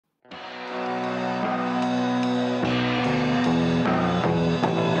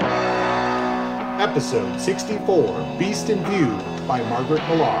Episode 64, Beast in View by Margaret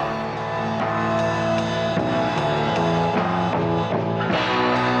Millar.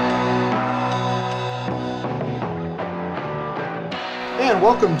 And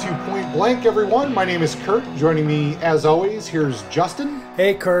welcome to Point Blank, everyone. My name is Kurt. Joining me, as always, here's Justin.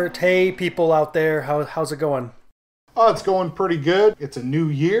 Hey, Kurt. Hey, people out there. How's it going? Oh, it's going pretty good. It's a new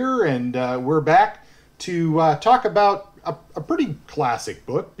year, and we're back to talk about a pretty classic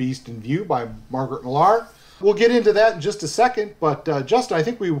book, Beast in View by Margaret Millar. We'll get into that in just a second, but Justin, I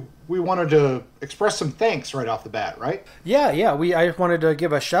think we wanted to express some thanks right off the bat, right? Yeah. I wanted to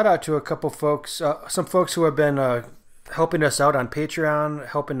give a shout out to a couple folks, some folks who have been helping us out on Patreon,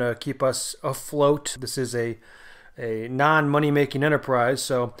 helping to keep us afloat. This is a non-money making enterprise,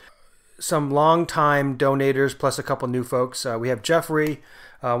 so some long-time donators plus a couple new folks. We have Jeffrey.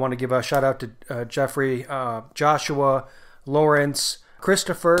 I want to give a shout out to Jeffrey, Joshua, Lawrence,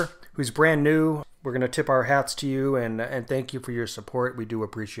 Christopher, who's brand new. We're going to tip our hats to you and thank you for your support. We do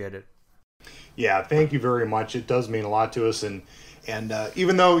appreciate it. Yeah, thank you very much. It does mean a lot to us, and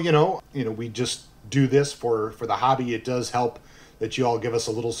even though you know we just do this for the hobby, it does help that you all give us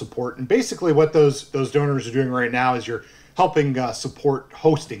a little support. And basically, what those donors are doing right now is you're helping support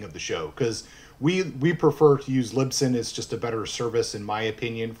hosting of the show, because we prefer to use Libsyn. It's just a better service, in my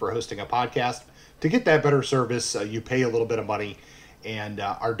opinion, for hosting a podcast. To get that better service, you pay a little bit of money, and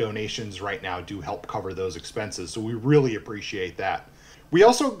our donations right now do help cover those expenses. So we really appreciate that. We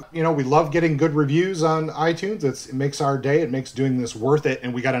also, we love getting good reviews on iTunes. It makes our day. It makes doing this worth it.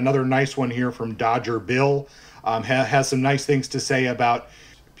 And we got another nice one here from Dodger Bill. Has some nice things to say about,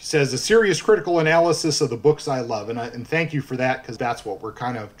 says, a serious critical analysis of the books I love. And thank you for that, because that's what we're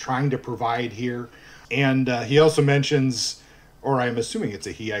kind of trying to provide here. And he also mentions, or I'm assuming it's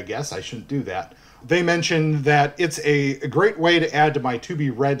a he, I guess. I shouldn't do that. They mentioned that it's a great way to add to my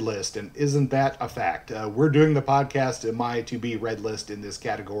to-be-read list, and isn't that a fact? We're doing the podcast, and my to-be-read list in this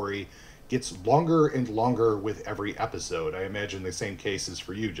category gets longer and longer with every episode. I imagine the same case is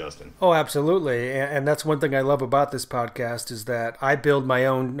for you, Justin. Oh, absolutely. And that's one thing I love about this podcast, is that I build my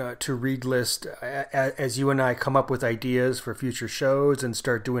own to-read list as you and I come up with ideas for future shows and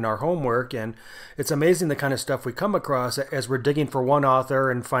start doing our homework. And it's amazing the kind of stuff we come across as we're digging for one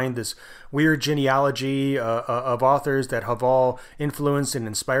author and find this weird genealogy of authors that have all influenced and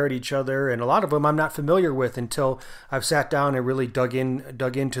inspired each other. And a lot of them I'm not familiar with until I've sat down and really dug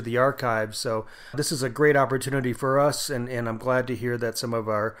into the archive. So this is a great opportunity for us, and I'm glad to hear that some of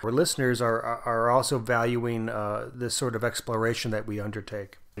our listeners are also valuing this sort of exploration that we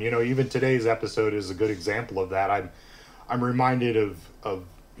undertake. Even today's episode is a good example of that. I'm reminded of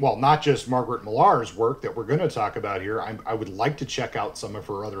well, not just Margaret Millar's work that we're going to talk about here. I would like to check out some of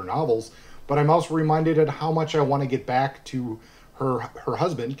her other novels, but I'm also reminded of how much I want to get back to her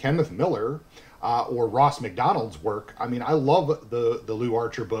husband, Kenneth Miller, or Ross MacDonald's work. I mean, I love the Lou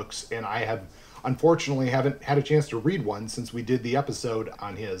Archer books, and I unfortunately haven't had a chance to read one since we did the episode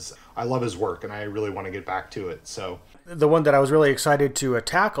on his. I love his work, and I really want to get back to it. So the one that I was really excited to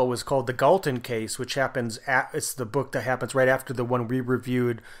tackle was called The Galton Case, which it's the book that happens right after the one we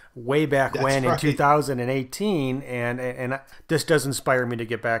reviewed way back in 2018, and this does inspire me to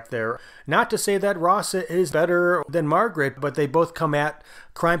get back there. Not to say that Ross is better than Margaret, but they both come at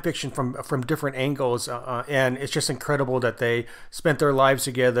crime fiction from different angles, and it's just incredible that they spent their lives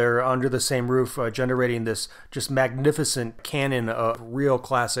together under the same roof, generating this just magnificent canon of real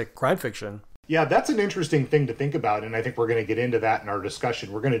classic crime fiction. Yeah, that's an interesting thing to think about, and I think we're going to get into that in our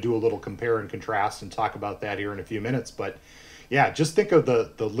discussion. We're going to do a little compare and contrast and talk about that here in a few minutes, but yeah, just think of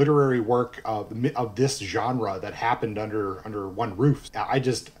the literary work of this genre that happened under one roof. I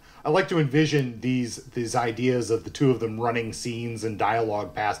like to envision these ideas of the two of them running scenes and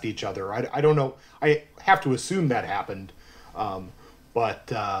dialogue past each other. I don't know. I have to assume that happened,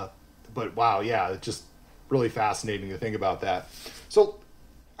 but wow, yeah, it's just really fascinating to think about that. So,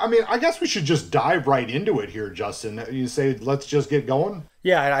 I mean, I guess we should just dive right into it here, Justin. You say, let's just get going?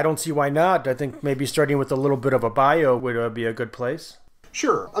 Yeah, I don't see why not. I think maybe starting with a little bit of a bio would be a good place.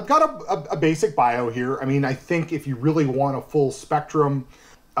 Sure. I've got a basic bio here. I mean, I think if you really want a full spectrum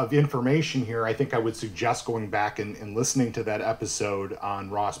of information here, I think I would suggest going back and listening to that episode on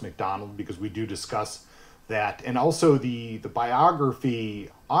Ross MacDonald, because we do discuss that. And also the biography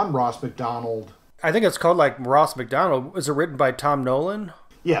on Ross MacDonald. I think it's called like Ross MacDonald. Was it written by Tom Nolan?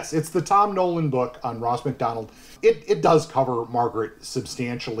 Yes, it's the Tom Nolan book on Ross MacDonald. It does cover Margaret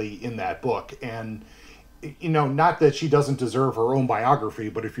substantially in that book. And, not that she doesn't deserve her own biography,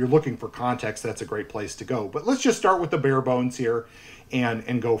 but if you're looking for context, that's a great place to go. But let's just start with the bare bones here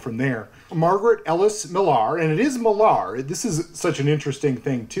and go from there. Margaret Millar, and it is Millar. This is such an interesting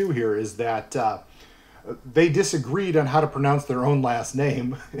thing, too, here, is that They disagreed on how to pronounce their own last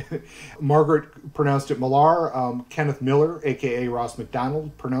name. Margaret pronounced it Millar. Kenneth Millar, a.k.a. Ross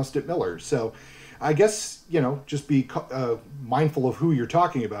MacDonald, pronounced it Miller. So I guess, just be mindful of who you're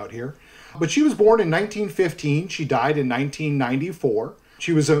talking about here. But she was born in 1915. She died in 1994.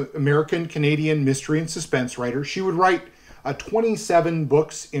 She was an American-Canadian mystery and suspense writer. She would write 27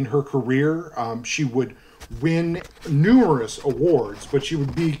 books in her career. She would win numerous awards, but she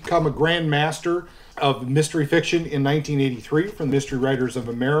would become a Grand Master of mystery fiction in 1983 from the Mystery Writers of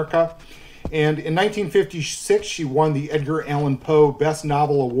America. And in 1956, she won the Edgar Allan Poe Best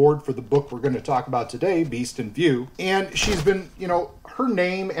Novel Award for the book we're going to talk about today, Beast in View. And she's been, her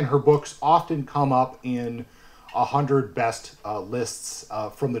name and her books often come up in 100 best lists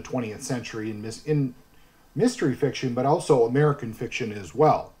from the 20th century in mystery fiction, but also American fiction as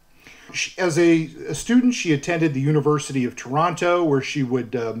well. As a student, she attended the University of Toronto, where she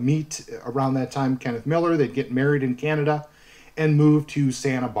would meet around that time Kenneth Millar. They'd get married in Canada and move to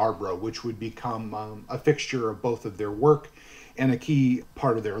Santa Barbara, which would become a fixture of both of their work and a key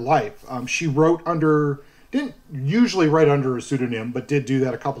part of their life. She didn't usually write under a pseudonym, but did do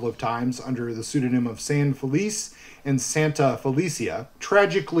that a couple of times under the pseudonym of San Felice and Santa Felicia.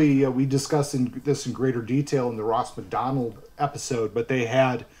 Tragically, we discussed this in greater detail in the Ross MacDonald episode, but they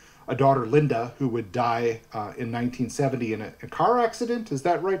had a daughter, Linda, who would die in 1970 in a car accident. Is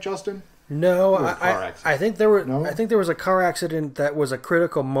that right, Justin? No, I think there was a car accident that was a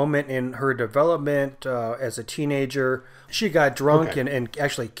critical moment in her development as a teenager. She got drunk and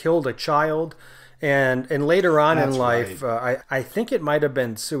actually killed a child, and later on in life, right. I think it might have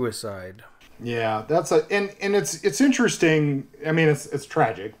been suicide. Yeah, and it's interesting. I mean, it's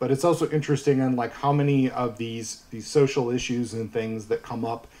tragic, but it's also interesting on like how many of these social issues and things that come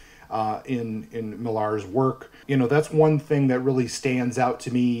up in Millar's work. That's one thing that really stands out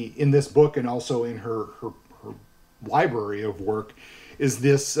to me in this book and also in her library of work is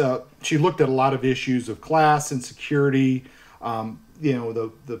this. She looked at a lot of issues of class, insecurity,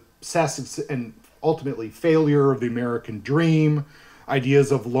 the success and ultimately failure of the American dream,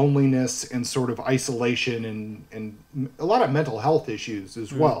 ideas of loneliness and sort of isolation and a lot of mental health issues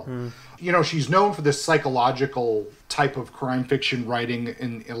as well. Mm-hmm. She's known for this psychological type of crime fiction writing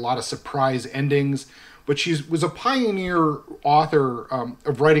and a lot of surprise endings, but she was a pioneer author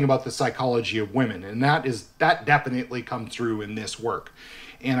of writing about the psychology of women, and that definitely comes through in this work.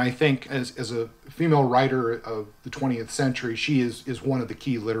 And I think as a female writer of the 20th century, she is one of the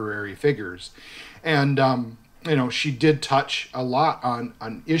key literary figures. And she did touch a lot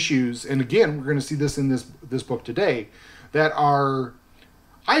on issues, and again, we're going to see this in this book today, that are,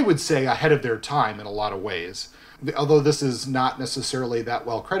 I would say, ahead of their time in a lot of ways. Although this is not necessarily that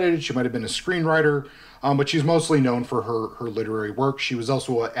well credited, she might have been a screenwriter, but she's mostly known for her literary work. She was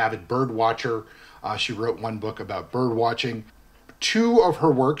also an avid bird watcher. She wrote one book about bird watching. Two of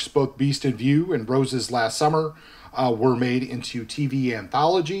her works, both Beast in View and Roses Last Summer, were made into TV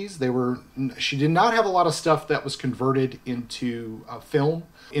anthologies. She did not have a lot of stuff that was converted into film,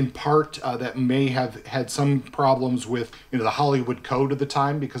 in part that may have had some problems with the Hollywood Code of the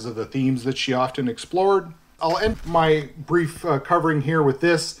time because of the themes that she often explored. I'll end my brief covering here with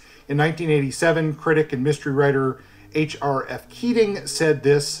this. In 1987, critic and mystery writer H.R.F. Keating said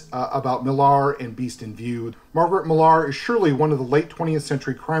this about Millar and Beast in View. Margaret Millar is surely one of the late 20th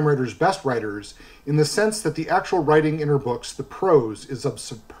century crime writers' best writers in the sense that the actual writing in her books, the prose, is of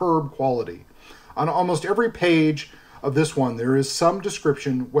superb quality. On almost every page of this one, there is some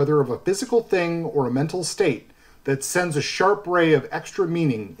description, whether of a physical thing or a mental state, that sends a sharp ray of extra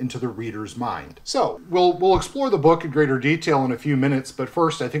meaning into the reader's mind. So, we'll explore the book in greater detail in a few minutes, but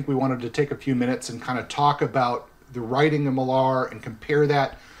first I think we wanted to take a few minutes and kind of talk about the writing of Millar and compare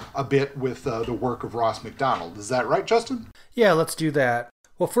that a bit with the work of Ross MacDonald. Is that right, Justin? Yeah, let's do that.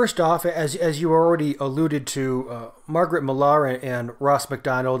 Well, first off, as you already alluded to, Margaret Millar and Ross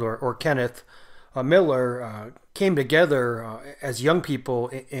MacDonald, or Kenneth Millar, came together as young people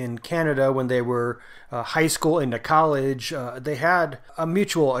in Canada when they were high school into college. They had a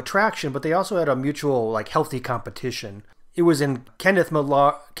mutual attraction, but they also had a mutual, healthy competition. It was in Kenneth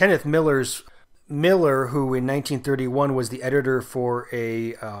Millar's Millar, who in 1931 was the editor for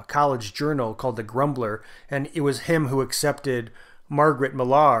a college journal called The Grumbler, and it was him who accepted Margaret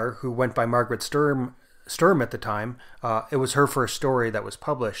Millar, who went by Margaret Sturm at the time. It was her first story that was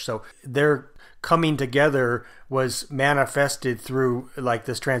published. So their coming together was manifested through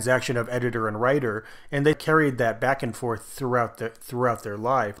this transaction of editor and writer, and they carried that back and forth throughout their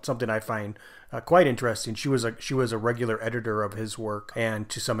life. Something I find quite interesting. She was a regular editor of his work, and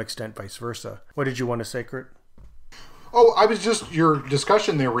to some extent vice versa. What did you want to say, Kurt? Oh, your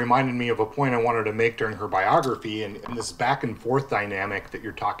discussion there reminded me of a point I wanted to make during her biography, and this back and forth dynamic that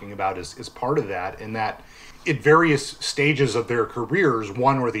you're talking about is part of that, in that at various stages of their careers,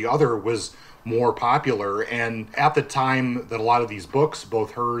 one or the other was more popular. And at the time that a lot of these books,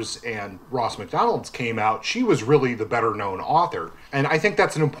 both hers and Ross MacDonald's, came out, she was really the better known author. And I think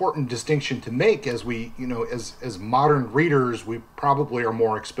that's an important distinction to make, as we, as modern readers, we probably are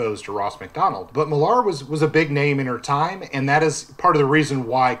more exposed to Ross MacDonald. But Millar was a big name in her time, and that is part of the reason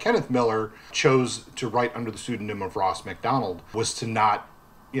why Kenneth Miller chose to write under the pseudonym of Ross MacDonald, was to not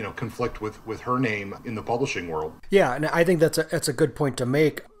conflict with her name in the publishing world. Yeah, and I think that's a good point to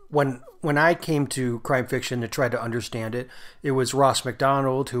make. When I came to crime fiction to try to understand it, it was Ross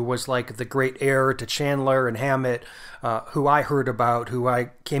MacDonald, who was like the great heir to Chandler and Hammett, who I heard about, who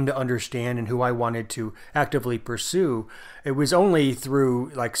I came to understand, and who I wanted to actively pursue. It was only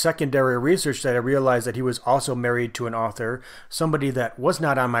through like secondary research that I realized that he was also married to an author, somebody that was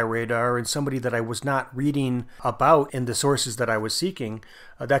not on my radar and somebody that I was not reading about in the sources that I was seeking.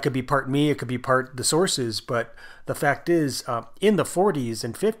 That could be part me, it could be part the sources, but the fact is, in the 40s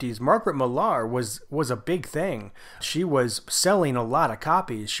and 50s, Margaret Millar was a big thing. She was selling a lot of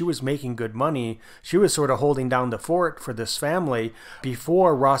copies. She was making good money. She was sort of holding down the fort for this family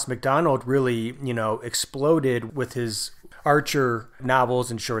before Ross MacDonald really, exploded with his Archer novels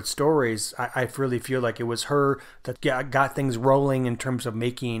and short stories. I really feel like it was her that got things rolling in terms of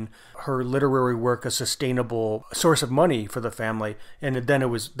making her literary work a sustainable source of money for the family. And then it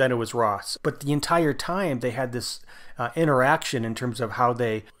was Ross. But the entire time they had this interaction in terms of how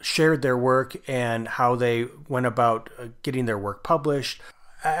they shared their work and how they went about getting their work published.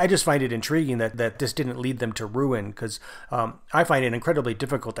 I just find it intriguing that this didn't lead them to ruin, because I find it incredibly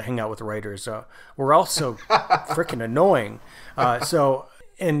difficult to hang out with writers. We're all so freaking annoying.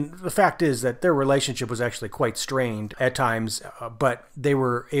 And the fact is that their relationship was actually quite strained at times, but they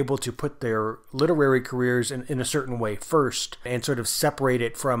were able to put their literary careers in a certain way first and sort of separate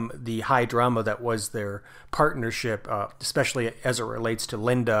it from the high drama that was their partnership, especially as it relates to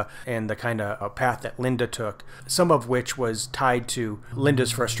Linda and the kind of path that Linda took, some of which was tied to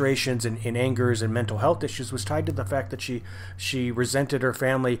Linda's frustrations and angers and mental health issues, was tied to the fact that she resented her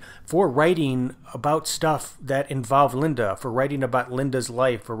family for writing about stuff that involved Linda, for writing about Linda's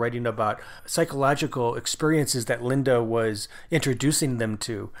life, for writing about psychological experiences that Linda was introducing them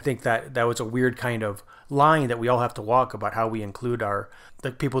to. I think that was a weird kind of line that we all have to walk about how we include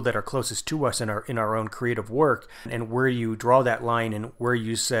the people that are closest to us in our own creative work, and where you draw that line and where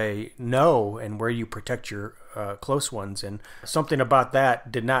you say no and where you protect your close ones. And something about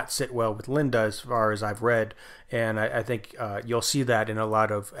that did not sit well with Linda, as far as I've read. And I think you'll see that in a lot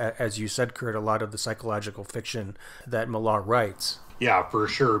of, as you said, Kurt, a lot of the psychological fiction that Millar writes. Yeah, for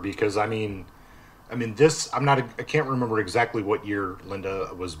sure. Because I can't remember exactly what year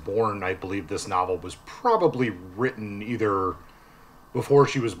Linda was born. I believe this novel was probably written either before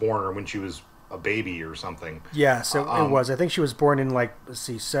she was born or when she was a baby or something. Yeah, so it was. I think she was born in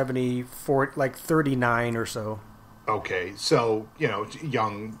 74, 39 or so. Okay, so,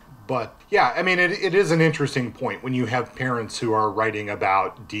 young. But yeah, it is an interesting point when you have parents who are writing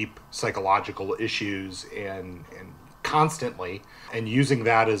about deep psychological issues and constantly, and using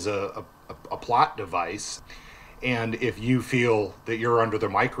that as a plot device. And if you feel that you're under the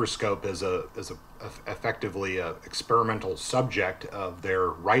microscope as effectively a experimental subject of their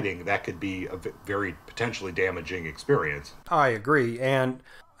writing, that could be a very potentially damaging experience. I agree. And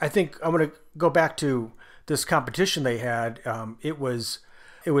I think I'm going to go back to this competition they had. It was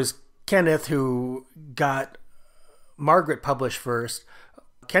Kenneth who got Margaret published first.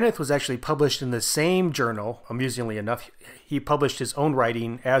 Kenneth was actually published in the same journal, amusingly enough. He published his own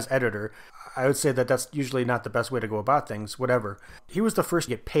writing as editor. I would say that that's usually not the best way to go about things, whatever. He was the first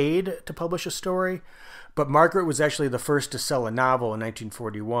to get paid to publish a story, but Margaret was actually the first to sell a novel in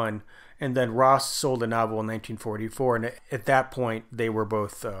 1941, and then Ross sold a novel in 1944, and at that point, they were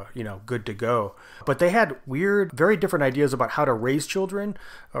both, good to go. But they had weird, very different ideas about how to raise children.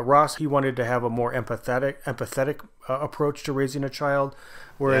 Ross, he wanted to have a more empathetic approach to raising a child,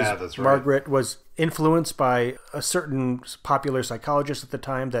 whereas that's right. Margaret was influenced by a certain popular psychologist at the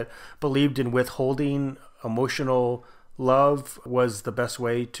time that believed in withholding emotional love was the best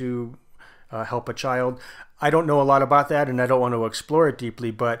way to help a child. I don't know a lot about that, and I don't want to explore it deeply,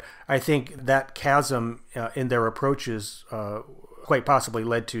 but I think that chasm in their approaches quite possibly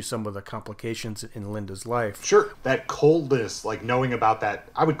led to some of the complications in Linda's life. Sure. That coldness, knowing about that,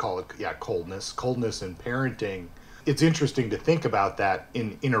 I would call it, coldness in parenting. It's interesting to think about that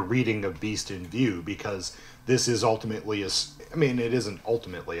in a reading of Beast in View, because this is ultimately I mean, it isn't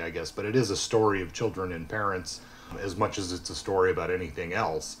ultimately, I guess, but it is a story of children and parents as much as it's a story about anything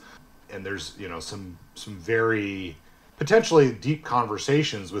else. And there's, some very potentially deep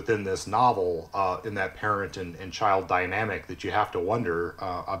conversations within this novel in that parent and child dynamic that you have to wonder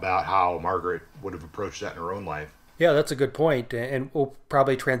about how Margaret would have approached that in her own life. Yeah, that's a good point, and we'll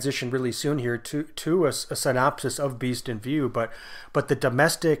probably transition really soon here to a synopsis of Beast in View. But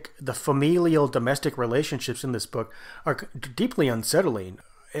the familial domestic relationships in this book are deeply unsettling.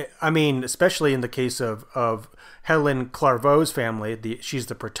 I mean, especially in the case of Helen Clairvaux's family. She's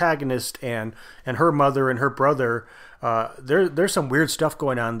the protagonist, and her mother and her brother. There's some weird stuff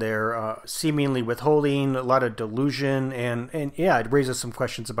going on there, seemingly withholding, a lot of delusion, and yeah, it raises some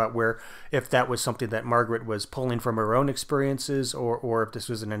questions about if that was something that Margaret was pulling from her own experiences, or if this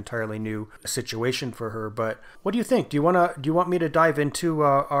was an entirely new situation for her. But what do you think? Do you want me to dive into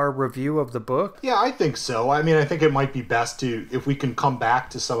our review of the book? Yeah, I think so. I mean, I think it might be best if we can come back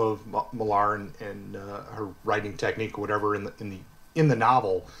to some of Millar and her writing technique or whatever in the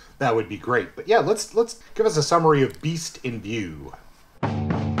novel. That would be great. But yeah, let's give us a summary of Beast in View.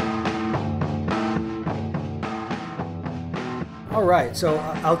 All right, so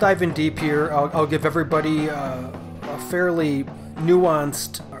I'll dive in deep here. I'll give everybody a fairly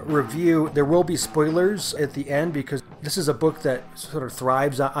nuanced review. There will be spoilers at the end because this is a book that sort of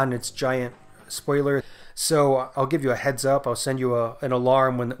thrives on its giant spoiler. So I'll give you a heads up. I'll send you an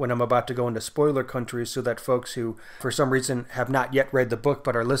alarm when I'm about to go into spoiler country, so that folks who, for some reason, have not yet read the book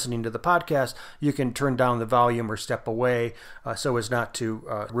but are listening to the podcast, you can turn down the volume or step away so as not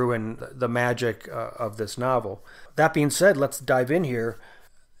to ruin the magic of this novel. That being said, let's dive in here.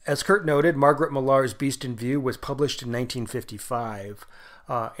 As Kurt noted, Margaret Millar's Beast in View was published in 1955.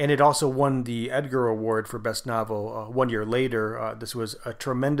 And it also won the Edgar Award for Best Novel 1 year later. This was a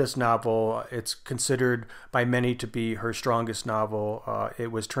tremendous novel. It's considered by many to be her strongest novel.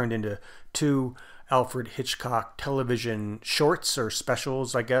 It was turned into 2 Alfred Hitchcock television shorts or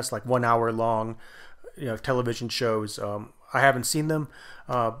specials, I guess, like 1 hour long, television shows. I haven't seen them.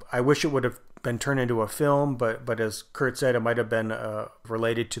 I wish it would have been turned into a film, but as Kurt said, it might have been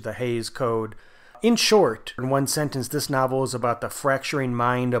related to the Hays Code. In short, in one sentence, this novel is about the fracturing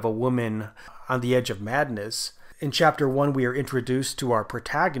mind of a woman on the edge of madness. In chapter 1, we are introduced to our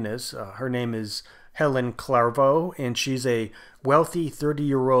protagonist. Her name is Helen Clairvaux, and she's a wealthy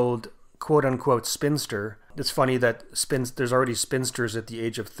 30-year-old quote-unquote spinster. It's funny that there's already spinsters at the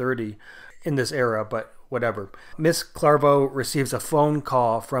age of 30 in this era, but whatever. Miss Clairvaux receives a phone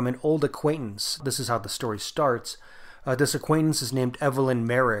call from an old acquaintance. This is how the story starts. This acquaintance is named Evelyn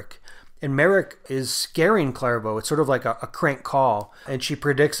Merrick. And Merrick is scaring Clairvaux. It's sort of like a crank call. And she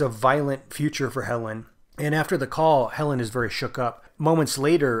predicts a violent future for Helen. And after the call, Helen is very shook up. Moments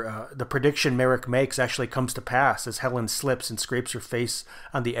later, the prediction Merrick makes actually comes to pass as Helen slips and scrapes her face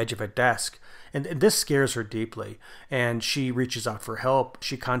on the edge of a desk. And this scares her deeply. And she reaches out for help.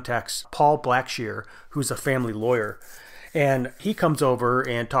 She contacts Paul Blackshear, who's a family lawyer. And he comes over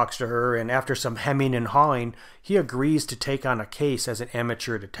and talks to her. And after some hemming and hawing, he agrees to take on a case as an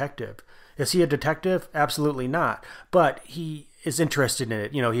amateur detective. Is he a detective? Absolutely not. But he is interested in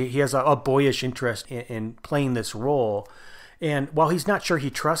it. He has a boyish interest in playing this role. And while he's not sure he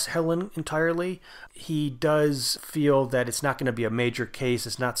trusts Helen entirely, he does feel that it's not going to be a major case.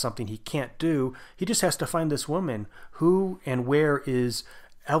 It's not something he can't do. He just has to find this woman. Who and where is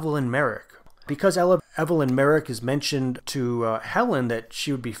Evelyn Merrick? Because Evelyn Merrick is mentioned to Helen that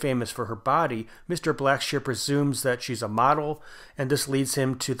she would be famous for her body, Mr. Blackshear presumes that she's a model, and this leads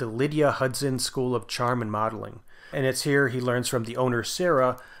him to the Lydia Hudson School of Charm and Modeling. And it's here he learns from the owner,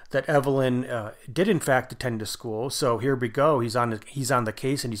 Sarah, that Evelyn did in fact attend the school. So here we go. He's on the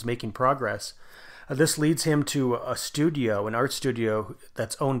case and he's making progress. This leads him to a studio, an art studio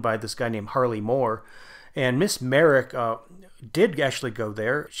that's owned by this guy named Harley Moore. And Miss Merrick did actually go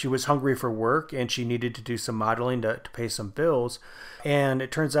there. She was hungry for work and she needed to do some modeling to pay some bills. And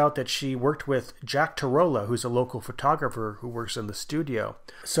it turns out that she worked with Jack Tarola, who's a local photographer who works in the studio.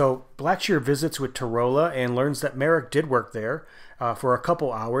 So Blackshear visits with Tarola and learns that Merrick did work there for a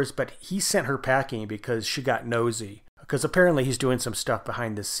couple hours, but he sent her packing because she got nosy. Because apparently he's doing some stuff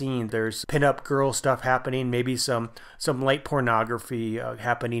behind the scene. There's pinup girl stuff happening, maybe some light pornography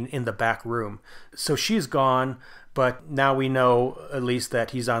happening in the back room. So she's gone, but now we know at least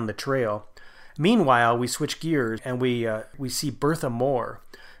that he's on the trail. Meanwhile, we switch gears and we see Bertha Moore.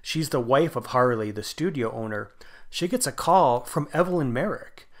 She's the wife of Harley, the studio owner. She gets a call from Evelyn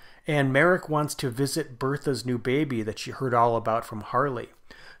Merrick, and Merrick wants to visit Bertha's new baby that she heard all about from Harley.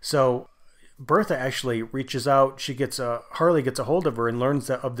 So Bertha actually reaches out. Harley gets a hold of her and learns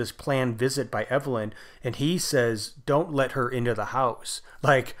of this planned visit by Evelyn. And he says, don't let her into the house.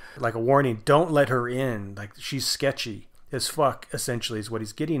 Like a warning, don't let her in. Like, she's sketchy as fuck, essentially, is what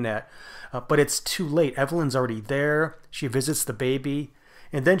he's getting at. But it's too late. Evelyn's already there. She visits the baby.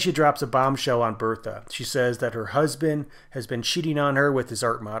 And then she drops a bombshell on Bertha. She says that her husband has been cheating on her with his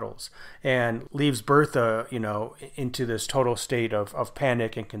art models, and leaves Bertha, into this total state of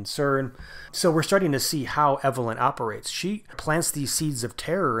panic and concern. So we're starting to see how Evelyn operates. She plants these seeds of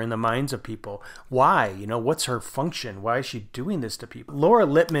terror in the minds of people. Why? What's her function? Why is she doing this to people? Laura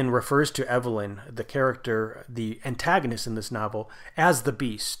Lippman refers to Evelyn, the character, the antagonist in this novel, as the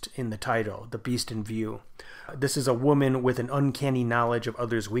beast in the title, the beast in view. This is a woman with an uncanny knowledge of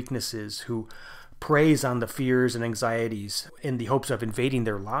others' weaknesses who preys on the fears and anxieties in the hopes of invading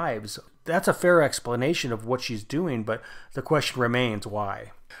their lives. That's a fair explanation of what she's doing, but the question remains,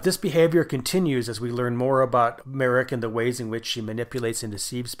 why? This behavior continues as we learn more about Merrick and the ways in which she manipulates and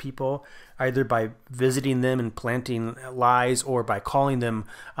deceives people, either by visiting them and planting lies or by calling them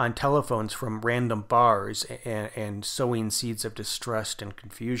on telephones from random bars and sowing seeds of distrust and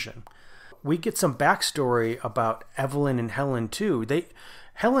confusion. We get some backstory about Evelyn and Helen, too.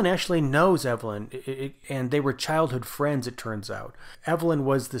 Helen actually knows Evelyn, and they were childhood friends, it turns out. Evelyn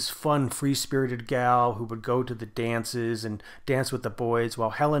was this fun, free-spirited gal who would go to the dances and dance with the boys,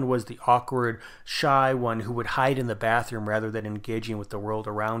 while Helen was the awkward, shy one who would hide in the bathroom rather than engaging with the world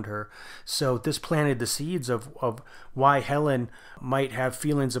around her. So this planted the seeds of why Helen might have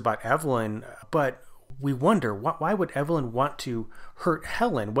feelings about Evelyn, but we wonder, why would Evelyn want to hurt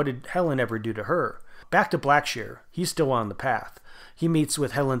Helen? What did Helen ever do to her? Back to Blackshear. He's still on the path. He meets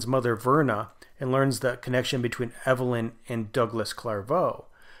with Helen's mother, Verna, and learns the connection between Evelyn and Douglas Clairvaux.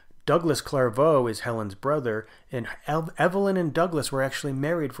 Douglas Clairvaux is Helen's brother, and Evelyn and Douglas were actually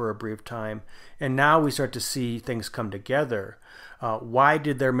married for a brief time, and now we start to see things come together. Why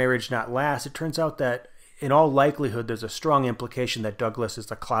did their marriage not last? It turns out that in all likelihood, there's a strong implication that Douglas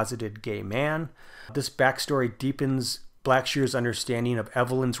is a closeted gay man. This backstory deepens Blackshear's understanding of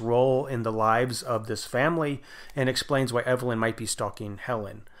Evelyn's role in the lives of this family and explains why Evelyn might be stalking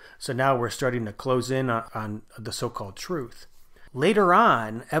Helen. So now we're starting to close in on the so-called truth. Later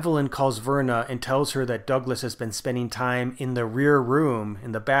on, Evelyn calls Verna and tells her that Douglas has been spending time in the rear room,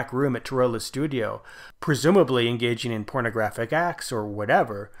 in the back room at Torola's studio, presumably engaging in pornographic acts or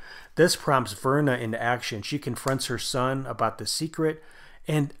whatever. This prompts Verna into action. She confronts her son about the secret,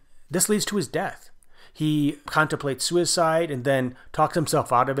 and this leads to his death. He contemplates suicide and then talks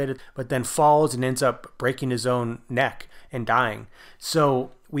himself out of it, but then falls and ends up breaking his own neck and dying.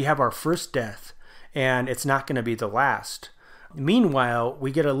 So we have our first death, and it's not going to be the last. Meanwhile, we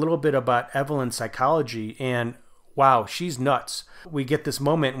get a little bit about Evelyn's psychology, and wow, she's nuts. We get this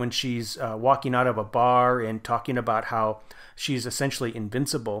moment when she's walking out of a bar and talking about how she's essentially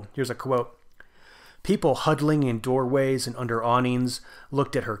invincible. Here's a quote. People huddling in doorways and under awnings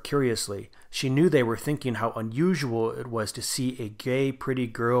looked at her curiously. She knew they were thinking how unusual it was to see a gay, pretty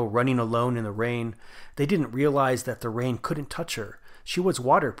girl running alone in the rain. They didn't realize that the rain couldn't touch her. She was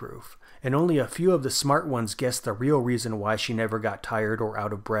waterproof, and only a few of the smart ones guessed the real reason why she never got tired or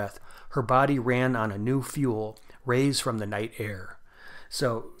out of breath. Her body ran on a new fuel, rays from the night air.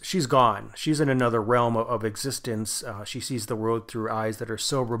 So she's gone. She's in another realm of existence. She sees the world through eyes that are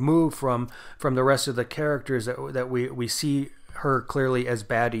so removed from the rest of the characters that we see her clearly as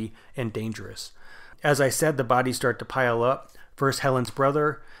baddie and dangerous. As I said, the bodies start to pile up. First Helen's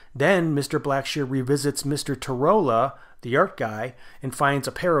brother, then Mr. Blackshear revisits Mr. Torola, the art guy, and finds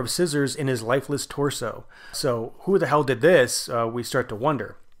a pair of scissors in his lifeless torso. So who the hell did this? We start to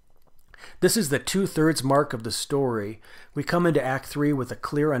wonder. This is the 2/3 mark of the story. We come into Act 3 with a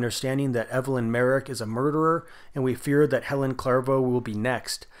clear understanding that Evelyn Merrick is a murderer, and we fear that Helen Clairvaux will be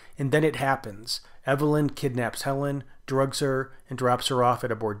next. And then it happens. Evelyn kidnaps Helen, drugs her, and drops her off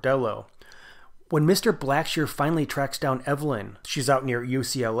at a bordello. When Mr. Blackshear finally tracks down Evelyn, she's out near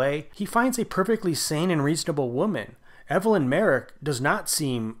UCLA, he finds a perfectly sane and reasonable woman. Evelyn Merrick does not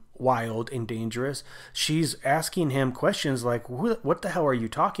seem wild and dangerous. She's asking him questions like, what the hell are you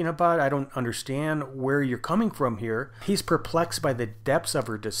talking about? I don't understand where you're coming from here. He's perplexed by the depths of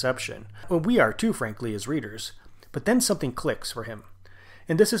her deception. Well, we are too, frankly, as readers. But then something clicks for him.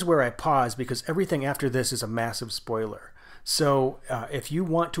 And this is where I pause, because everything after this is a massive spoiler. So if you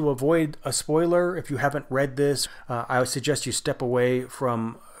want to avoid a spoiler, if you haven't read this, I would suggest you step away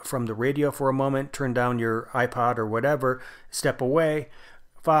from the radio for a moment, turn down your iPod or whatever, step away.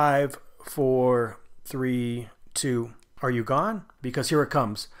 5, 4, 3, 2. Are you gone? Because here it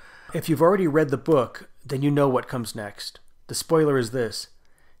comes. If you've already read the book, then you know what comes next. The spoiler is this.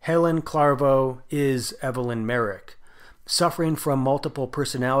 Helen Clarveau is Evelyn Merrick. Suffering from multiple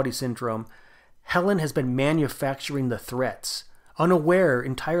personality syndrome, Helen has been manufacturing the threats, unaware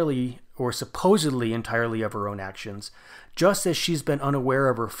entirely or supposedly entirely of her own actions, just as she's been unaware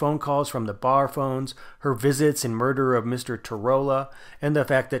of her phone calls from the bar phones, her visits and murder of Mr. Tarola, and the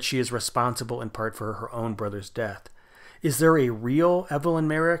fact that she is responsible in part for her own brother's death. Is there a real Evelyn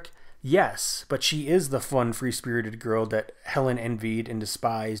Merrick? Yes, but she is the fun, free-spirited girl that Helen envied and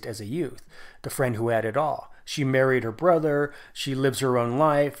despised as a youth, the friend who had it all. She married her brother, she lives her own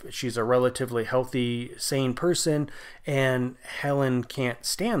life, she's a relatively healthy, sane person, and Helen can't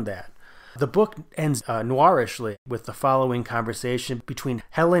stand that. The book ends noirishly with the following conversation between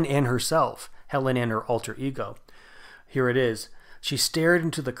Helen and herself, Helen and her alter ego. Here it is. She stared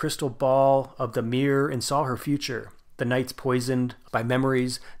into the crystal ball of the mirror and saw her future. The nights poisoned by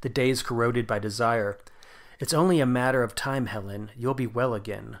memories, the days corroded by desire. It's only a matter of time, Helen. You'll be well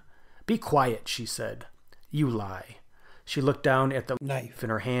again. Be quiet, she said. You lie. She looked down at the knife in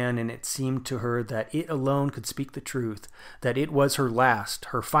her hand, and it seemed to her that it alone could speak the truth, that it was her last,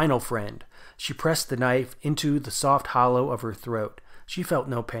 her final friend. She pressed the knife into the soft hollow of her throat. She felt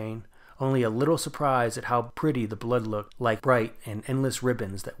no pain, only a little surprise at how pretty the blood looked, like bright and endless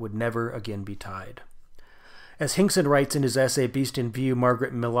ribbons that would never again be tied. As Hinkson writes in his essay Beast in View,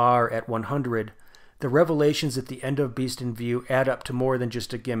 Margaret Millar at 100, the revelations at the end of Beast in View add up to more than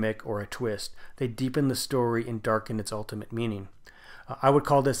just a gimmick or a twist. They deepen the story and darken its ultimate meaning. I would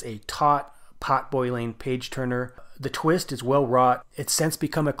call this a taut, pot-boiling page-turner. The twist is well wrought. It's since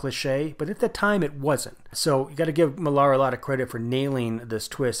become a cliche, but at the time it wasn't. So you got to give Millar a lot of credit for nailing this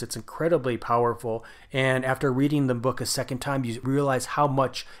twist. It's incredibly powerful, and after reading the book a second time, you realize how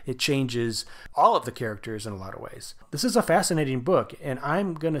much it changes all of the characters in a lot of ways. This is a fascinating book, and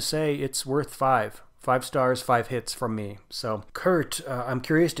I'm going to say it's worth 5. 5 stars, 5 hits from me. So, Kurt, I'm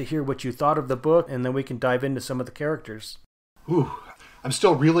curious to hear what you thought of the book, and then we can dive into some of the characters. Ooh, I'm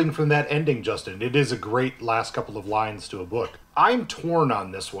still reeling from that ending, Justin. It is a great last couple of lines to a book. I'm torn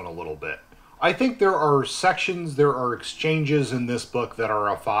on this one a little bit. I think there are sections, there are exchanges in this book that are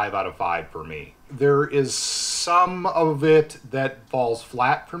a 5 out of 5 for me. There is some of it that falls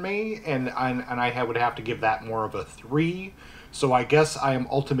flat for me, and I would have to give that more of a 3. So I guess I am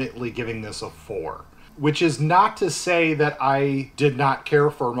ultimately giving this a 4. Which is not to say that I did not care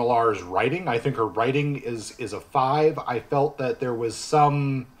for Millar's writing. I think her writing is a 5. I felt that there was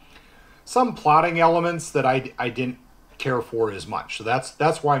some plotting elements that I didn't care for as much. So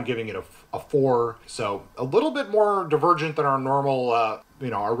that's why I'm giving it a 4. So a little bit more divergent than our normal,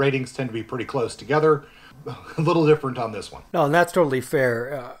 our ratings tend to be pretty close together. A little different on this one. No, and that's totally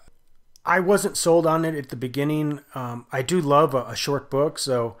fair. I wasn't sold on it at the beginning. I do love a short book,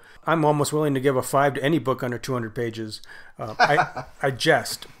 so I'm almost willing to give a 5 to any book under 200 pages. I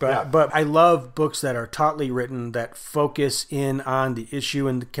jest, but I love books that are tautly written, that focus in on the issue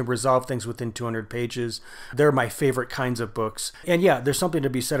and can resolve things within 200 pages. They're my favorite kinds of books. And yeah, there's something to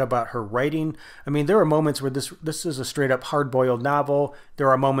be said about her writing. I mean, there are moments where this is a straight up hard-boiled novel. There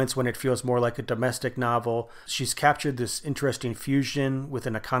are moments when it feels more like a domestic novel. She's captured this interesting fusion with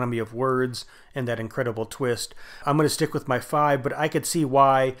an economy of words and that incredible twist. I'm going to stick with my 5, but I could see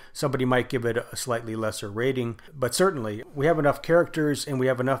why somebody might give it a slightly lesser rating. But certainly, we have enough characters and we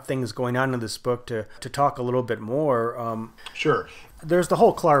have enough things going on in this book to talk a little bit more. Sure. There's the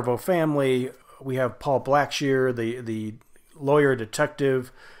whole Clarveau family. We have Paul Blackshear, the lawyer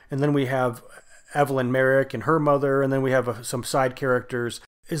detective, and then we have Evelyn Merrick and her mother, and then we have some side characters.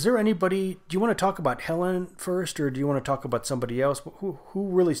 Is there anybody, do you want to talk about Helen first, or do you want to talk about somebody else? Who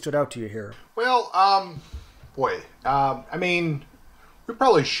really stood out to you here? Well, I mean, we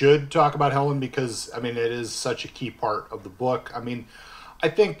probably should talk about Helen because, I mean, it is such a key part of the book. I mean, I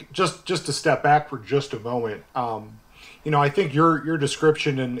think just to step back for just a moment, I think your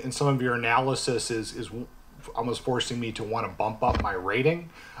description and some of your analysis is almost forcing me to want to bump up my rating,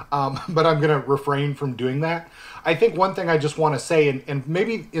 but I'm going to refrain from doing that. I think one thing I just want to say,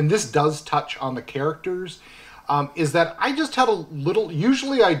 and this does touch on the characters, is that I just had a little,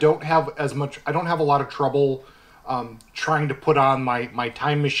 usually I don't have a lot of trouble trying to put on my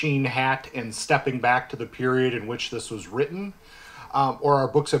time machine hat and stepping back to the period in which this was written, or our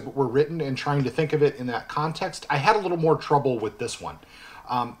books were written, and trying to think of it in that context. I had a little more trouble with this one.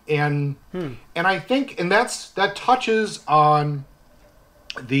 And I think, and that touches on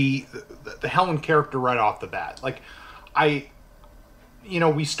the Helen character right off the bat. Like,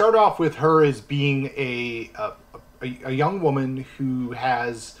 we start off with her as being a young woman who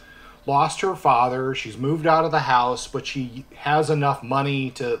has lost her father. She's moved out of the house, but she has enough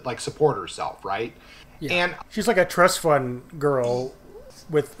money to support herself, right? Yeah. And she's like a trust fund girl.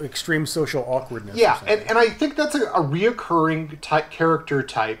 with extreme social awkwardness. Yeah, and I think that's a reoccurring character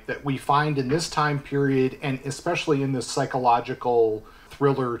type that we find in this time period, and especially in this psychological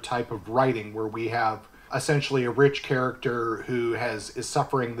thriller type of writing, where we have essentially a rich character who is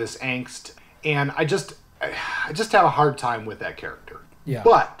suffering this angst, and I just have a hard time with that character. Yeah.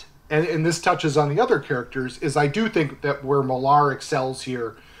 But and this touches on the other characters, is I do think that where Millar excels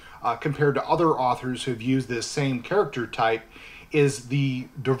here, compared to other authors who've used this same character type, is the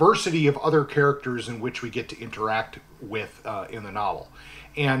diversity of other characters in which we get to interact with in the novel.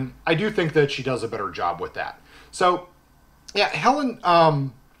 And I do think that she does a better job with that. So, yeah, Helen, I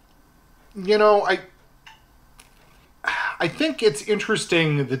think it's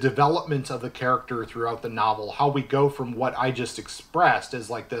interesting, the development of the character throughout the novel, how we go from what I just expressed as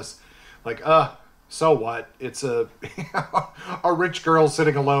like this, so what? It's a rich girl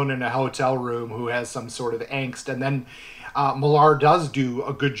sitting alone in a hotel room who has some sort of angst, and then Millar does do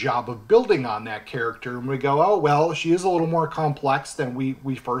a good job of building on that character, and we go, oh, well, she is a little more complex than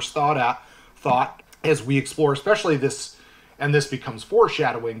we first thought as we explore, especially this, and this becomes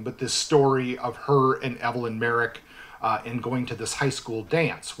foreshadowing, but this story of her and Evelyn Merrick and going to this high school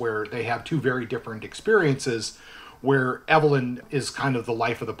dance, where they have two very different experiences, where Evelyn is kind of the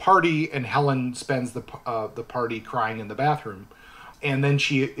life of the party, and Helen spends the party crying in the bathroom. And then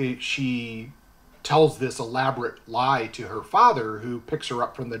she tells this elaborate lie to her father, who picks her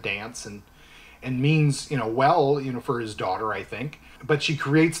up from the dance and means, for his daughter, I think. But she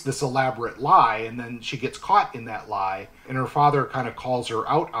creates this elaborate lie, and then she gets caught in that lie, and her father kind of calls her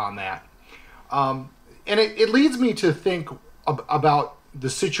out on that. And it leads me to think about the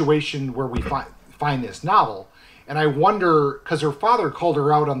situation where we find this novel. And I wonder, because her father called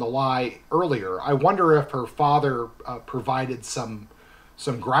her out on the lie earlier, I wonder if her father provided some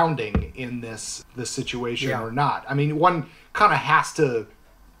grounding in this situation or not. I mean, one kind of has to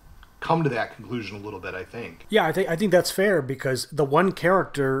come to that conclusion a little bit, I think. Yeah, I think that's fair, because the one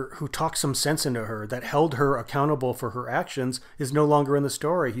character who talked some sense into her, that held her accountable for her actions, is no longer in the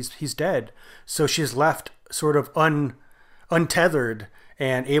story. He's dead. So she's left sort of untethered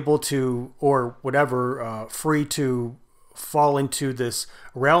and able to, or whatever, free to fall into this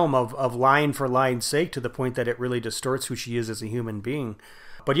realm of line for line's sake, to the point that it really distorts who she is as a human being.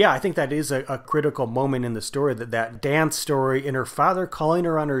 But yeah, I think that is a critical moment in the story, that dance story, and her father calling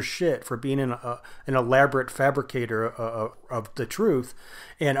her on her shit for being an elaborate fabricator of the truth,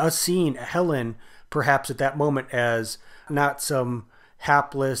 and us seeing Helen perhaps at that moment as not some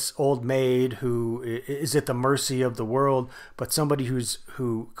hapless old maid who is at the mercy of the world, but somebody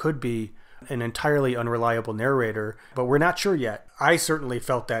who could be an entirely unreliable narrator. But we're not sure yet. I certainly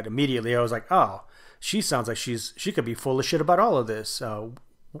felt that immediately. I was like, oh, she sounds like she could be full of shit about all of this.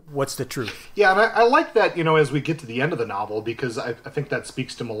 What's the truth? Yeah, and I like that, as we get to the end of the novel, because I think that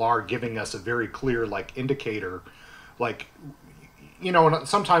speaks to Millar giving us a very clear, indicator. And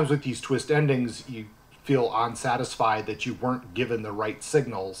sometimes with these twist endings, you feel unsatisfied that you weren't given the right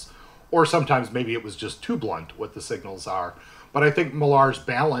signals, or sometimes maybe it was just too blunt what the signals are. But I think Millar's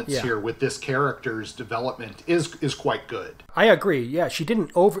balance here with this character's development is quite good. I agree. Yeah,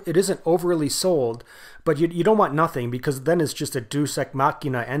 it isn't overly sold, but you don't want nothing, because then it's just a deus ex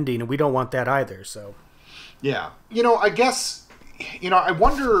machina ending, and we don't want that either. So, yeah, I guess, I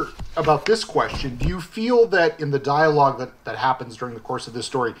wonder about this question. Do you feel that in the dialogue that happens during the course of this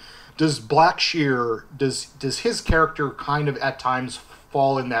story, does Blackshear, does his character kind of at times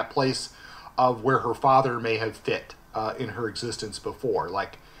fall in that place of where her father may have fit in her existence before,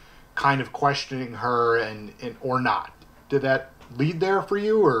 kind of questioning her and or not? Did that lead there for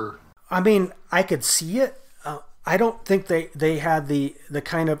you, or? I mean, I could see it. I don't think they had the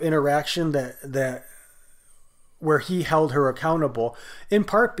kind of interaction that where he held her accountable, in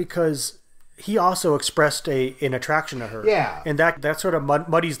part because he also expressed an attraction to her. Yeah. And that sort of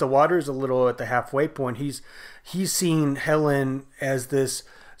muddies the waters a little at the halfway point. He's seen Helen as this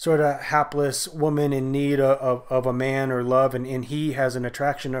sort of hapless woman in need of a man or love, and he has an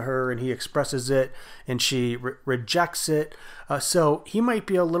attraction to her, and he expresses it, and she rejects it. So he might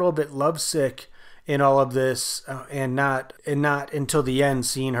be a little bit lovesick in all of this, and not until the end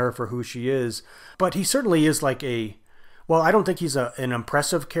seeing her for who she is. But he certainly is I don't think he's an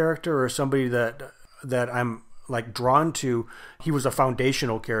impressive character or somebody that I'm drawn to. He was a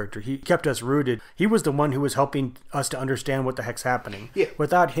foundational character. He kept us rooted. He was the one who was helping us to understand what the heck's happening. Yeah.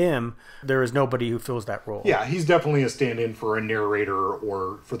 Without him, there is nobody who fills that role. Yeah, he's definitely a stand-in for a narrator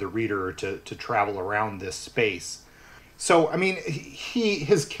or for the reader to travel around this space. So, I mean,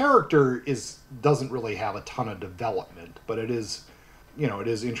 his character doesn't really have a ton of development, but it is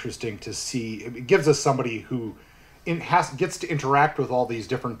interesting to see. It gives us somebody who gets to interact with all these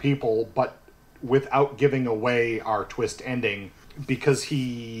different people, but without giving away our twist ending, because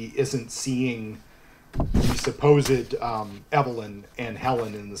he isn't seeing the supposed Evelyn and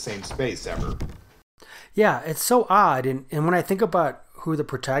Helen in the same space ever. Yeah, it's so odd. And when I think about who the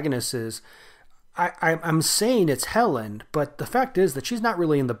protagonist is, I'm saying it's Helen, but the fact is that she's not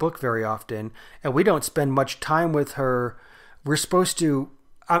really in the book very often, and we don't spend much time with her. We're supposed to...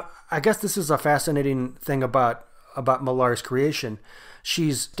 I guess this is a fascinating thing about Millar's creation.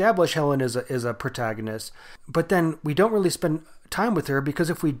 She's established Helen as a protagonist, but then we don't really spend time with her, because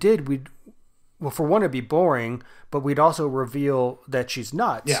if we did, well, for one, it'd be boring, but we'd also reveal that she's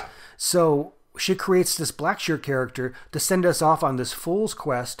nuts. Yeah. So she creates this Blackshear character to send us off on this fool's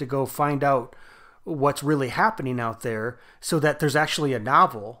quest to go find out what's really happening out there, so that there's actually a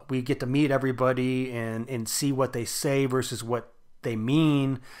novel. We get to meet everybody and see what they say versus what they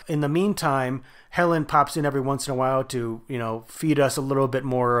mean. In the meantime, Helen pops in every once in a while to, feed us a little bit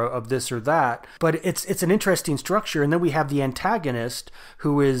more of this or that. But it's an interesting structure. And then we have the antagonist,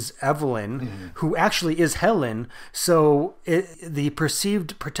 who is Evelyn, who actually is Helen. So the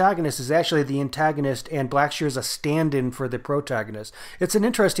perceived protagonist is actually the antagonist, and Blackshear is a stand-in for the protagonist. It's an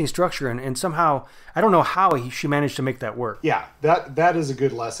interesting structure, and somehow, I don't know how she managed to make that work. Yeah, that is a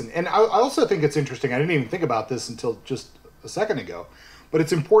good lesson. And I also think it's interesting. I didn't even think about this until just a second ago. But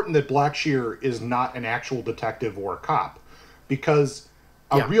it's important that Blackshear is not an actual detective or a cop, because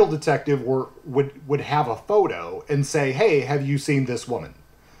a real detective would have a photo and say, "Hey, have you seen this woman?"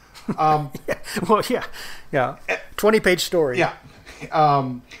 Well, yeah. 20-page story. Yeah.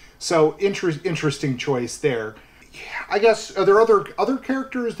 So interesting choice there. I guess, are there other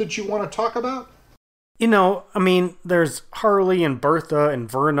characters that you want to talk about? There's Harley and Bertha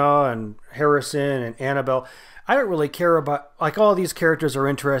and Verna and Harrison and Annabelle. I don't really care about, all these characters are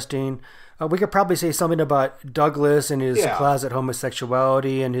interesting. We could probably say something about Douglas and his closet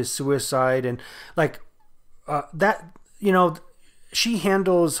homosexuality and his suicide, and she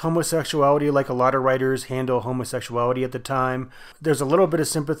handles homosexuality like a lot of writers handle homosexuality at the time. There's a little bit of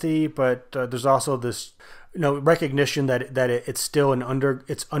sympathy, but there's also this recognition that it's still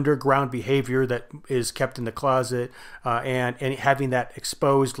it's underground behavior that is kept in the closet, and having that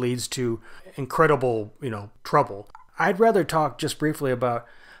exposed leads to incredible trouble. I'd rather talk just briefly about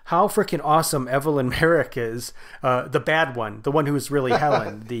how freaking awesome Evelyn Merrick is, the bad one, the one who's really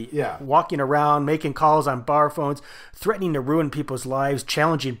Helen, walking around, making calls on bar phones, threatening to ruin people's lives,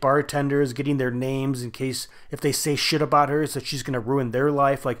 challenging bartenders, getting their names in case if they say shit about her, so she's going to ruin their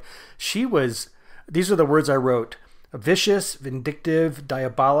life. She was... These are the words I wrote: vicious, vindictive,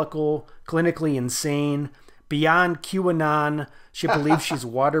 diabolical, clinically insane, beyond QAnon. She believes she's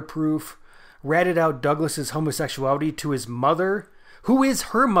waterproof. Ratted out Douglas's homosexuality to his mother, who is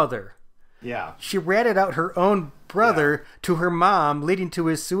her mother. Yeah. She ratted out her own brother to her mom, leading to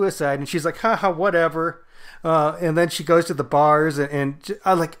his suicide. And she's like, haha, whatever. And then she goes to the bars and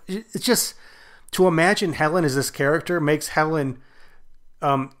it's just, to imagine Helen as this character makes Helen,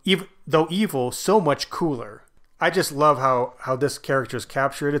 even though evil, so much cooler. I just love how this character is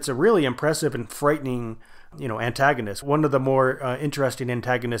captured. It's a really impressive and frightening, antagonist. One of the more interesting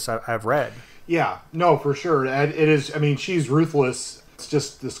antagonists I've read. Yeah, no, for sure. And it is, she's ruthless. It's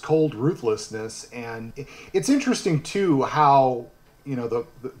just this cold ruthlessness. And it's interesting, too, how, the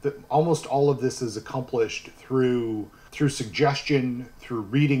almost all of this is accomplished through suggestion, through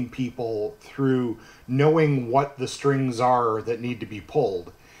reading people, through knowing what the strings are that need to be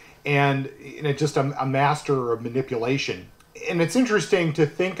pulled. And it's just a master of manipulation. And it's interesting to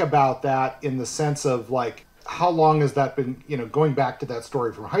think about that in the sense of how long has that been, going back to that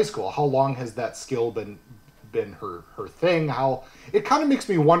story from high school, how long has that skill been her thing? How it kind of makes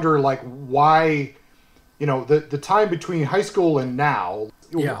me wonder why, the time between high school and now,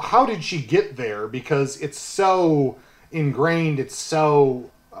 how did she get there? Because it's so ingrained, it's so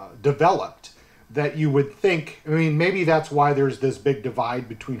developed that you would think, maybe that's why there's this big divide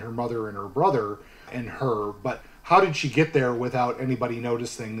between her mother and her brother and her, but how did she get there without anybody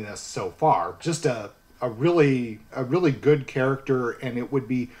noticing this so far? Just a really good character, and it would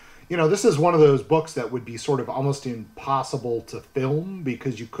be, this is one of those books that would be sort of almost impossible to film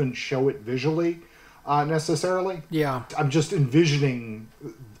because you couldn't show it visually necessarily. Yeah. I'm just envisioning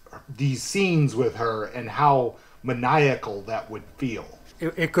these scenes with her and how maniacal that would feel.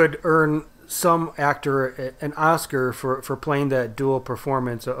 It could earn some actor an Oscar for playing that dual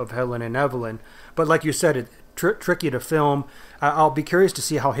performance of Helen and Evelyn. But like you said, it's tricky to film. I'll be curious to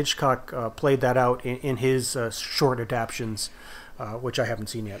see how Hitchcock played that out in his short adaptions. which I haven't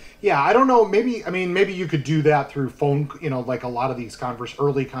seen yet. Yeah, I don't know. Maybe you could do that through phone. Like a lot of these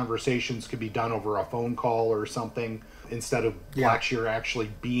early conversations could be done over a phone call or something instead of Blackshear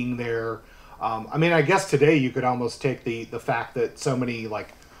actually being there. I guess today you could almost take the fact that so many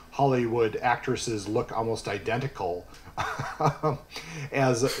like Hollywood actresses look almost identical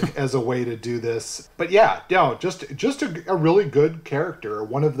as a way to do this. But yeah, no, just a really good character,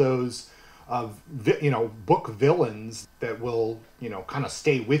 one of those book villains that will kind of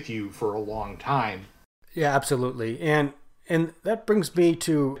stay with you for a long time. Yeah, absolutely. And that brings me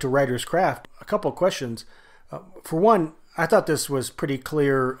to writer's craft. A couple of questions. For one, I thought this was pretty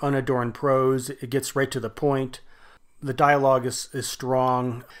clear, unadorned prose. It gets right to the point. The dialogue is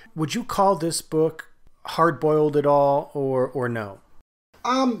strong. Would you call this book hard-boiled at all, or no?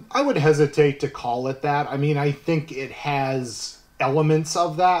 I would hesitate to call it that. I think it has elements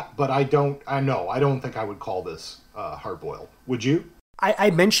of that, but I don't think I would call this hard-boiled. Would you?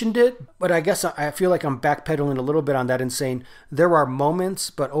 I mentioned it, but I guess I feel like I'm backpedaling a little bit on that and saying there are moments,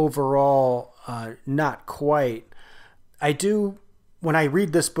 but overall, not quite. I do, when I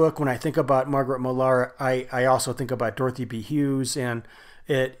read this book, when I think about Margaret Millar, I also think about Dorothy B. Hughes, and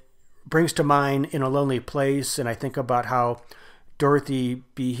it brings to mind In a Lonely Place, and I think about how Dorothy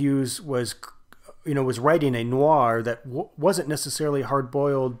B. Hughes was writing a noir that wasn't necessarily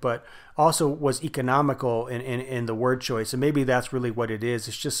hard-boiled, but also was economical in the word choice. And maybe that's really what it is.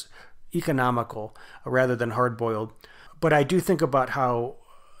 It's just economical rather than hard-boiled. But I do think about how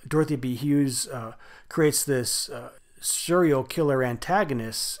Dorothy B. Hughes creates this serial killer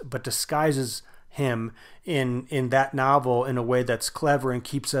antagonist, but disguises him in that novel in a way that's clever and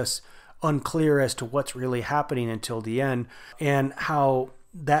keeps us unclear as to what's really happening until the end, and how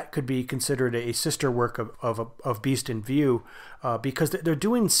that could be considered a sister work of Beast in View, because they're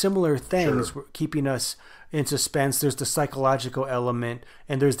doing similar things, sure, keeping us in suspense. There's the psychological element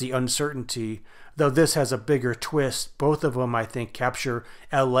and there's the uncertainty, though this has a bigger twist. Both of them, I think, capture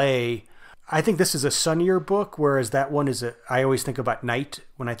L.A. I think this is a sunnier book, whereas that one I always think about night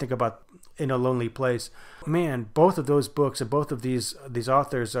when I think about In a Lonely Place. Man, both of those books and both of these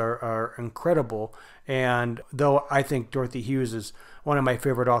authors are incredible. And though I think Dorothy Hughes is one of my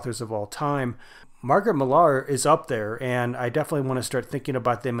favorite authors of all time, Margaret Millar is up there, and I definitely want to start thinking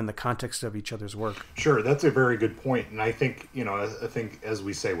about them in the context of each other's work. Sure, that's a very good point. And I think, as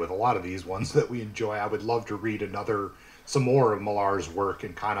we say with a lot of these ones that we enjoy, I would love to read some more of Millar's work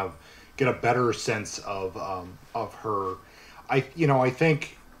and kind of get a better sense of her. I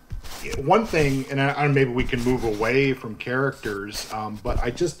think one thing, and maybe we can move away from characters, but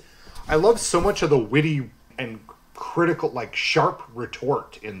I love so much of the witty and critical, like sharp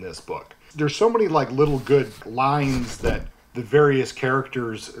retort in this book. There's so many like little good lines that the various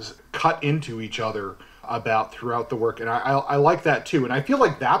characters cut into each other about throughout the work, and I like that too. And I feel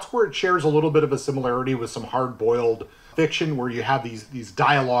like that's where it shares a little bit of a similarity with some hard-boiled fiction, where you have these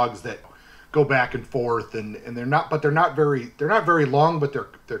dialogues that go back and forth, and they're not very long, but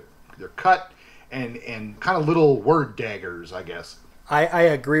they're cut and kind of little word daggers, I guess. I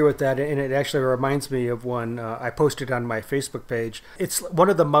agree with that, and it actually reminds me of one I posted on my Facebook page. It's one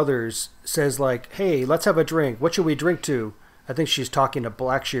of the mothers says like, "Hey, let's have a drink. What should we drink to?" I think she's talking to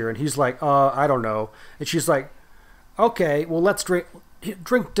Blackshear, and he's like, I don't know." And she's like, "Okay, well, let's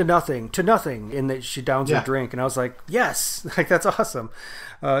drink to nothing, and that she downs her drink." And I was like, yes, like that's awesome.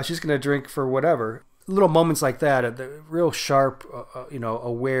 She's gonna drink for whatever. Little moments like that, the real sharp,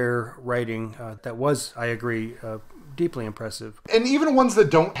 aware writing that was, I agree, deeply impressive. And even ones that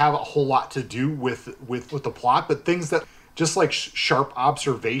don't have a whole lot to do with the plot, but things that just like sharp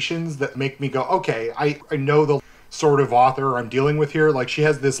observations that make me go, okay, I know the sort of author I'm dealing with here. Like she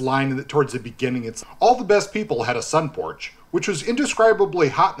has this line that towards the beginning, it's, "All the best people had a sun porch, which was indescribably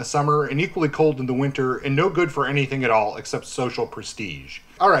hot in the summer and equally cold in the winter and no good for anything at all except social prestige."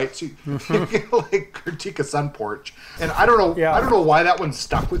 All right, so you like critique a sun porch, and I don't know why that one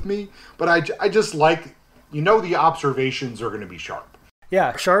stuck with me, but I just like, the observations are going to be sharp.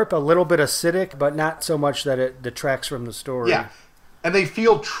 Yeah, sharp, a little bit acidic, but not so much that it detracts from the story. Yeah, and they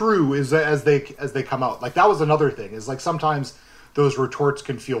feel true as they come out. Like that was another thing, is like sometimes those retorts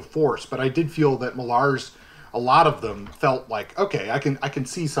can feel forced, but I did feel that Millar's, a lot of them felt like, okay, I can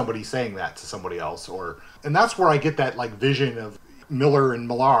see somebody saying that to somebody else, and that's where I get that like vision of Miller and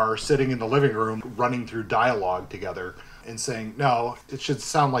Millar sitting in the living room running through dialogue together and saying, "No, it should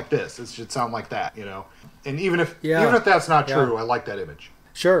sound like this, it should sound like that," And even if that's not true, I like that image.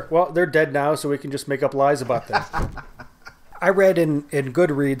 Sure. Well, they're dead now, so we can just make up lies about them. I read in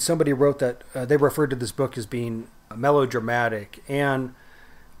Goodreads, somebody wrote that they referred to this book as being melodramatic, and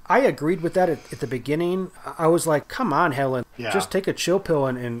I agreed with that at the beginning. I was like, come on, Helen, just take a chill pill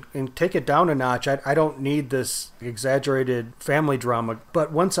and take it down a notch. I don't need this exaggerated family drama.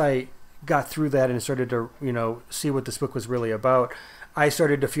 But once I got through that and started to, see what this book was really about, I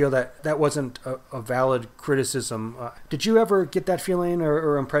started to feel that wasn't a valid criticism. Did you ever get that feeling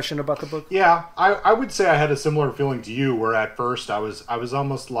or impression about the book? Yeah, I would say I had a similar feeling to you, where at first I was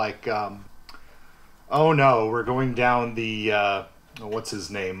almost like, oh no, we're going down the, what's his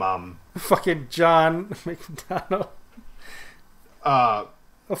name? Fucking John McDonald. A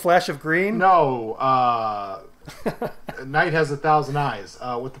Flash of Green? No, Night Has 1,000 Eyes.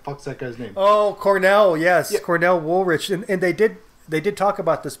 What the fuck's that guy's name? Oh, Cornell, yes. Yeah. Cornell Woolrich. And they did talk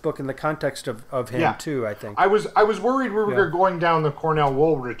about this book in the context of him, too, I think. I was worried we were going down the Cornell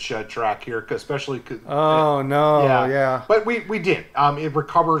Woolrich track here, especially... Yeah. But we did. It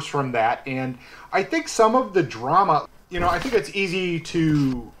recovers from that, and I think some of the drama... I think it's easy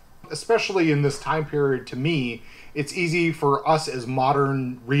to, especially in this time period, to me, it's easy for us as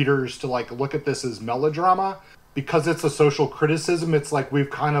modern readers to look at this as melodrama. Because it's a social criticism, it's like we've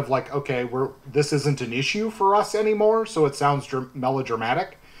kind of okay, this isn't an issue for us anymore, so it sounds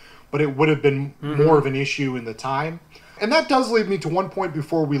melodramatic, but it would have been more of an issue in the time. And that does lead me to one point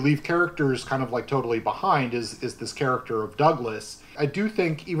before we leave characters kind of totally behind, is this character of Douglas. I do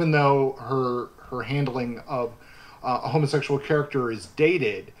think, even though her handling of a homosexual character is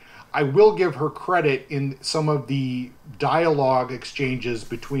dated, I will give her credit in some of the dialogue exchanges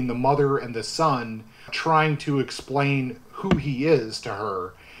between the mother and the son, trying to explain who he is to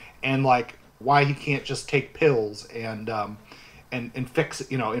her, and why he can't just take pills and fix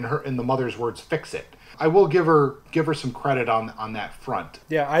it, in the mother's words, fix it. I will give her some credit on that front.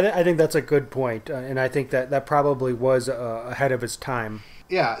 Yeah, I think that's a good point, and I think that probably was ahead of its time.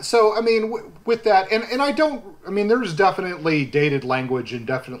 Yeah, so, with that, and there's definitely dated language and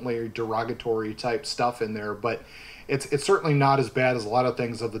definitely derogatory type stuff in there, but it's certainly not as bad as a lot of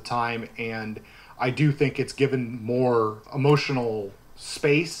things of the time, and I do think it's given more emotional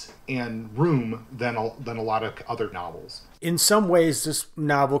space and room than a lot of other novels. In some ways, this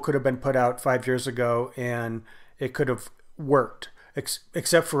novel could have been put out 5 years ago, and it could have worked,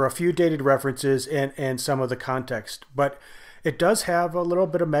 except for a few dated references and some of the context. But it does have a little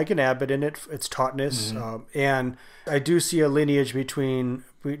bit of Megan Abbott in it, its tautness, and I do see a lineage between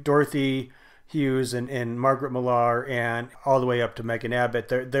Dorothy Hughes and Margaret Millar, and all the way up to Megan Abbott.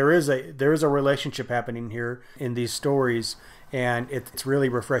 There is a relationship happening here in these stories, and it's really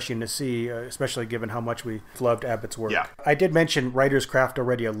refreshing to see, especially given how much we loved Abbott's work. Yeah. I did mention writer's craft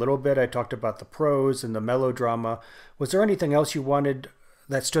already a little bit. I talked about the prose and the melodrama. Was there anything else you wanted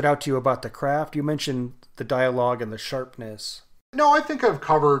that stood out to you about the craft? You mentioned the dialogue and the sharpness. No, I think I've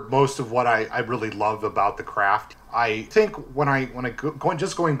covered most of what I really love about the craft. I think when I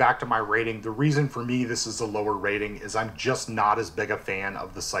going back to my rating, the reason for me this is a lower rating is I'm just not as big a fan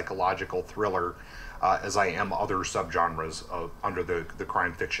of the psychological thriller as I am other subgenres under the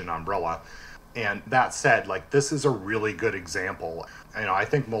crime fiction umbrella. And that said, this is a really good example. I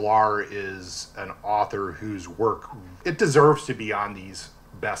think Millar is an author whose work, it deserves to be on these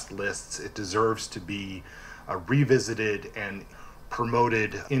best lists. It deserves to be revisited and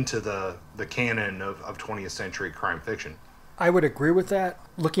promoted into the canon of 20th century crime fiction. I would agree with that.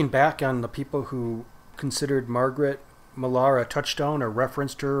 Looking back on the people who considered Margaret Millar a touchstone or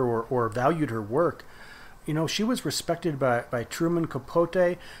referenced her or valued her work, she was respected by Truman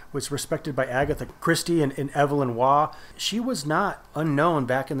Capote, was respected by Agatha Christie and Evelyn Waugh. She was not unknown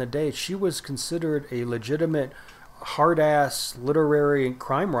back in the day. She was considered a legitimate hard-ass literary and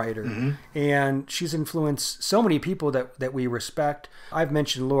crime writer, and she's influenced so many people that we respect. I've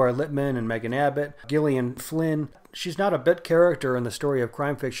mentioned Laura Lippman and Megan Abbott, Gillian Flynn. She's not a bit character in the story of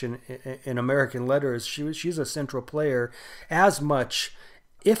crime fiction in American letters. She's a central player as much,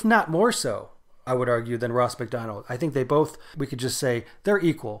 if not more so, I would argue, than Ross MacDonald. I think we could just say they're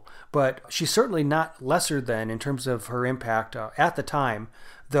equal, but she's certainly not lesser than in terms of her impact at the time,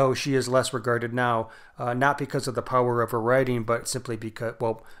 though she is less regarded now, not because of the power of her writing, but simply because,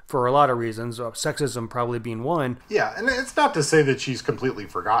 for a lot of reasons, sexism probably being one. Yeah, and it's not to say that she's completely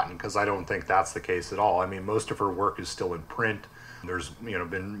forgotten, because I don't think that's the case at all. Most of her work is still in print. There's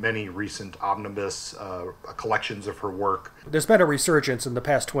been many recent omnibus collections of her work. There's been a resurgence in the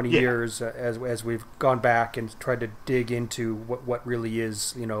past 20 years as we've gone back and tried to dig into what really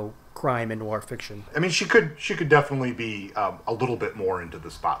is crime and noir fiction. She could definitely be a little bit more into the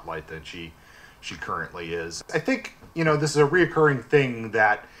spotlight than she currently is. I think this is a reoccurring thing,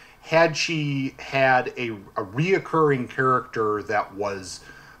 that had she had a reoccurring character that was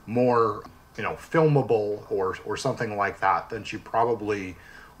more filmable or something like that, then she probably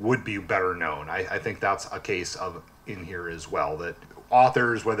would be better known. I think that's a case of in here as well, that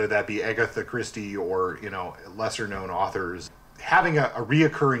authors, whether that be Agatha Christie or, lesser known authors, having a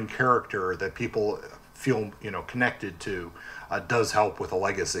reoccurring character that people feel, connected to does help with a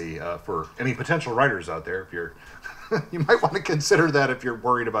legacy for any potential writers out there. If you're, you might want to consider that if you're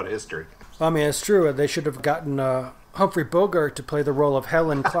worried about history. I mean, it's true. They should have gotten Humphrey Bogart to play the role of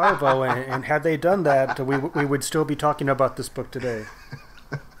Helen Clarvaux, and had they done that, we would still be talking about this book today.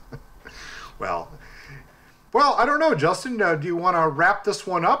 Well, I don't know, Justin. Do you want to wrap this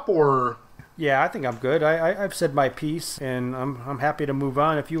one up, or? Yeah, I think I'm good. I've said my piece, and I'm happy to move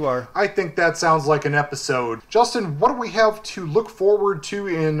on if you are. I think that sounds like an episode. Justin, what do we have to look forward to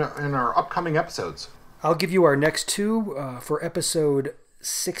in our upcoming episodes? I'll give you our next two. For episode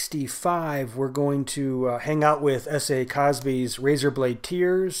 65, we're going to hang out with S.A. Cosby's Razorblade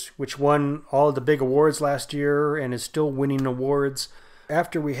Tears, which won all the big awards last year and is still winning awards.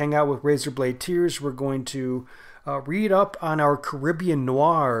 After we hang out with Razorblade Tears, we're going to read up on our Caribbean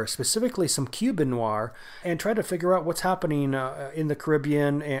noir, specifically some Cuban noir, and try to figure out what's happening in the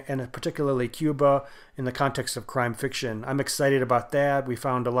Caribbean, and particularly Cuba, in the context of crime fiction. I'm excited about that. We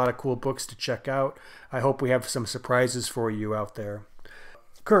found a lot of cool books to check out. I hope we have some surprises for you out there.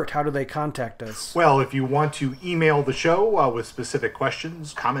 Kurt, how do they contact us? Well, if you want to email the show with specific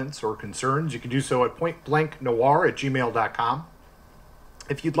questions, comments, or concerns, you can do so at pointblanknoir@gmail.com.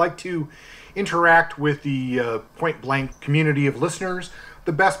 If you'd like to interact with the Point Blank community of listeners,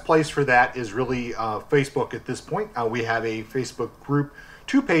 the best place for that is really Facebook at this point. We have a Facebook group,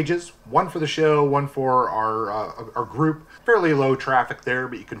 2 pages, one for the show, one for our group. Fairly low traffic there,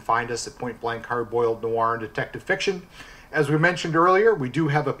 but you can find us at Point Blank Hardboiled Noir and Detective Fiction. As we mentioned earlier, we do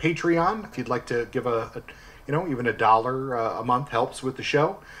have a Patreon. If you'd like to give even $1 a month helps with the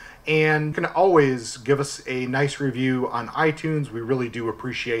show. And you can always give us a nice review on iTunes. We really do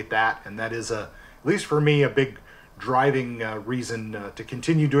appreciate that. And that is, at least for me, a big driving reason to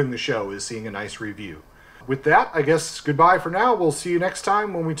continue doing the show is seeing a nice review. With that, I guess goodbye for now. We'll see you next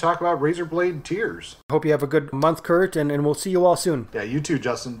time when we talk about Razorblade Tears. Hope you have a good month, Kurt, and we'll see you all soon. Yeah, you too,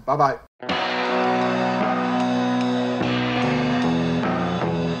 Justin. Bye-bye.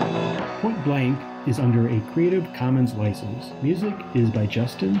 Point Blank is under a Creative Commons license. Music is by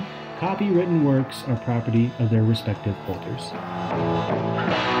Justin. Copywritten works are property of their respective holders.